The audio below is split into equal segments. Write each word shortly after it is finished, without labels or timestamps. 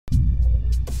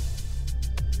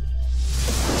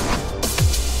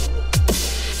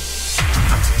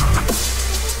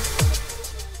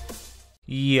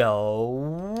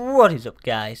Yo, what is up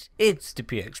guys, it's the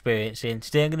PureExperiencee and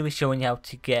today I'm going to be showing you how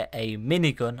to get a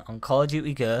minigun on Call of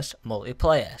Duty Ghosts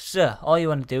multiplayer. So all you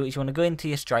want to do is you want to go into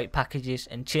your strike packages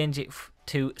and change it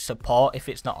to support if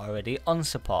it's not already on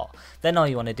support. Then all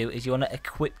you want to do is you want to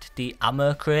equip the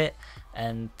ammo crate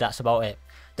and that's about it.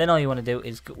 Then all you want to do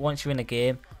is once you're in a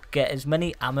game, get as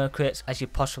many ammo crates as you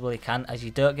possibly can, as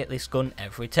you don't get this gun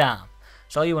every time.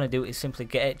 So all you want to do is simply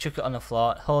get it, chuck it on the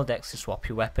floor, hold X to swap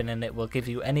your weapon and it will give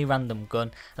you any random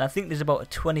gun. And I think there's about a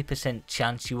 20%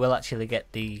 chance you will actually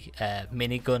get the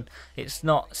minigun. It's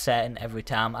not certain every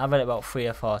time. I've had it about 3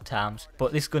 or 4 times.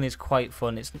 But this gun is quite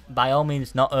fun. It's by all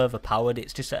means not overpowered.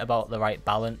 It's just at about the right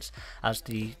balance, as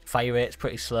the fire rate's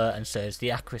pretty slow and so is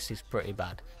the accuracy is pretty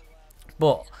bad.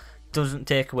 But doesn't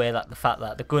take away the fact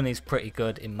that the gun is pretty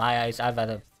good in my eyes. I've had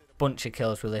a bunch of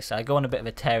kills with this. I go on a bit of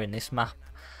a tear in this map.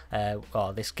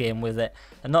 Or this game with it,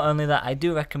 and not only that, I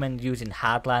do recommend using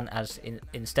hardline, as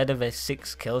instead of a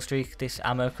 6 kill streak this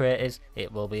ammo crate is,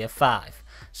 it will be a 5.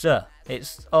 So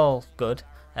it's all good.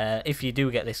 If you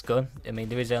do get this gun, I mean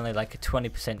there is only like a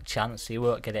 20% chance, so you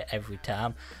won't get it every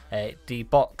time. The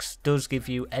box does give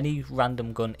you any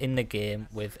random gun in the game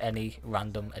with any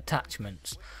random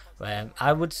attachments.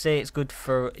 I would say it's good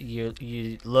for your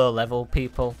low level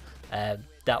people.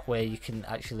 That way you can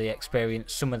actually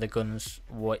experience some of the guns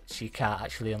which you can't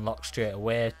actually unlock straight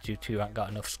away due to you haven't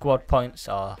got enough squad points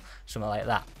or something like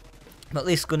that. But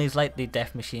this gun is like the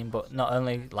Death Machine, but not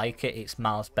only like it, it's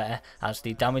miles better, as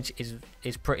the damage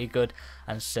is pretty good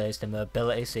and so is the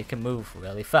mobility, so you can move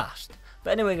really fast.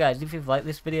 But anyway guys, if you've liked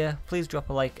this video, please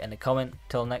drop a like and a comment.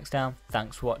 Till next time,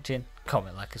 thanks for watching,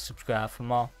 comment, like and subscribe for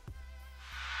more.